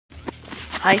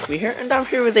Hi, we're here, and I'm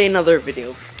here with another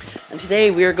video. And today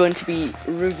we are going to be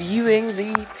reviewing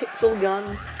the Pixel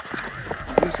Gun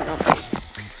recent update.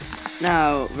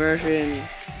 Now, version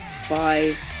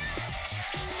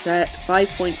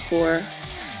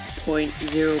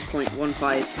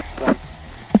 5.4.0.151.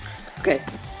 Okay,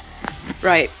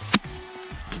 right.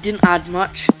 Didn't add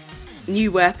much.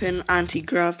 New weapon,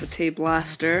 anti-gravity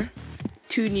blaster.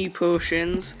 2 new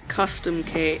potions, custom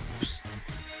capes.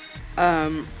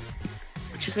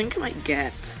 Which I think I might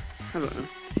get. I don't know.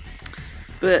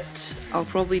 But I'll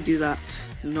probably do that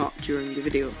not during the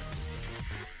video.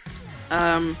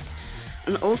 And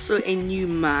also a new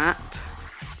map,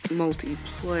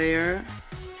 multiplayer,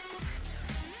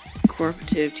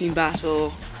 cooperative, team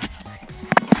battle.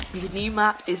 The new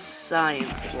map is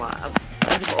Science Lab.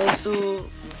 I've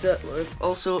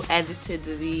also edited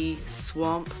the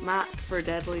swamp map for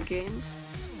Deadly Games,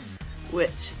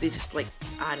 which they just like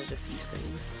added a few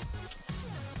things.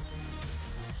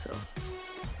 So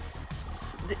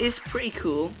it's pretty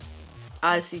cool.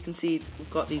 As you can see,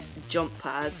 we've got these jump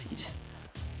pads. You just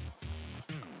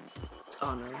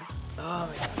oh my god.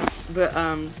 But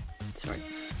sorry.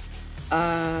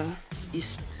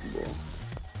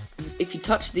 If you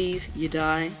touch these, you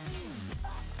die,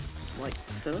 like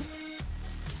so.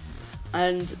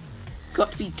 And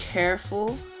got to be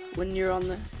careful when you're on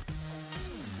the,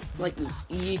 like,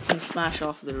 you can smash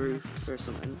off the roof or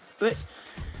something. But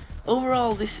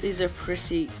overall, this is a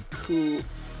pretty cool.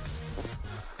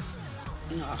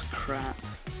 Oh crap!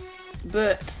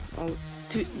 But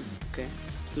blue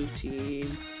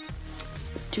team.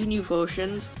 2 new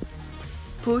potions.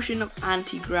 Potion of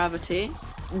anti-gravity,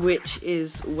 which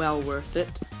is well worth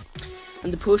it,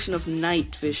 and the potion of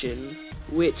night vision,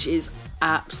 which is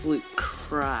absolute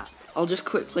crap. I'll just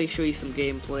quickly show you some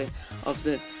gameplay of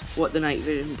what the night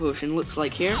vision potion looks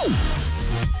like here.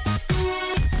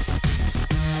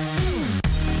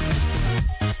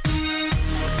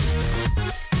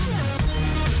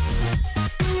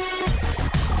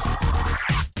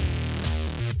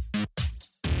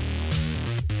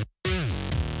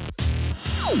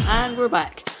 And we're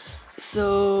back.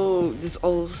 So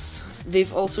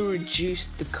they've also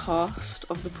reduced the cost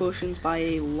of the potions by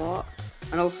a lot.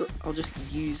 And also, I'll just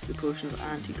use the potion of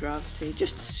anti-gravity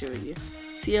just to show you.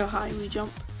 See how high we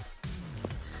jump?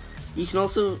 You can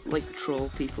also like troll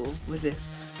people with this,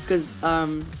 because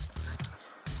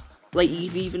like you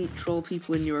can even troll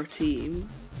people in your team,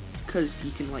 because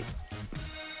you can like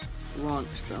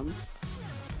launch them.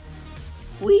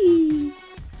 Whee!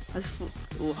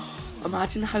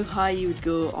 Imagine how high you would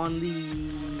go on the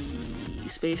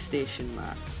space station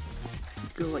map.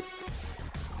 You'd go like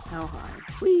how high?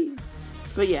 Whee!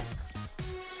 But yeah.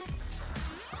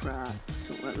 Crap.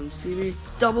 Don't let them see me.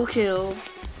 Double kill.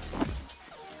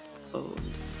 Oh,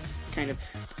 kind of.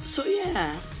 So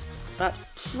yeah,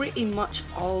 that's pretty much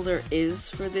all there is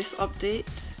for this update,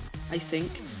 I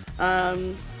think.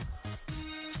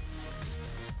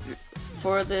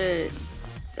 For the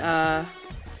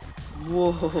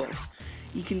whoa,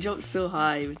 you can jump so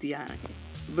high with the anime.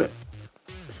 But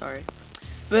sorry.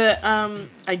 But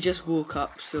I just woke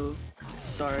up, so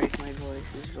sorry if my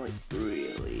voice is like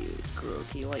really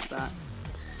croaky like that.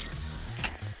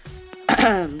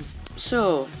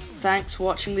 So thanks for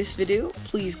watching this video.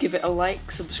 Please give it a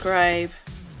like, subscribe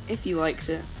if you liked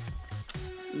it,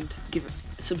 and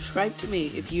subscribe to me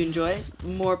if you enjoy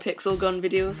more Pixel Gun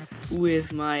videos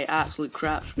with my absolute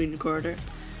crap screen recorder.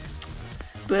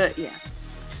 But yeah,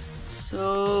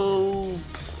 so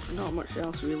not much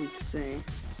else really to say.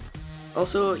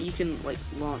 Also, you can like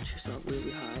launch yourself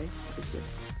really high like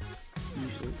this.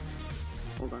 Usually,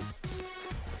 hold on.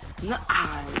 No,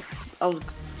 I'll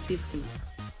see if I can.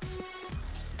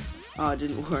 Oh, it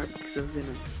didn't work because I was in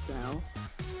a cell.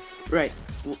 Right,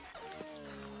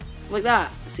 like that.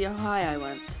 See how high I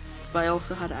went? But I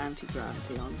also had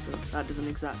anti-gravity on, so that doesn't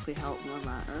exactly help my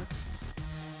matter.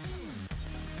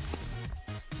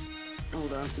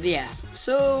 Hold on. Yeah.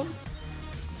 So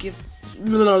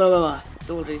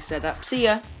already said that. See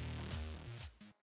ya.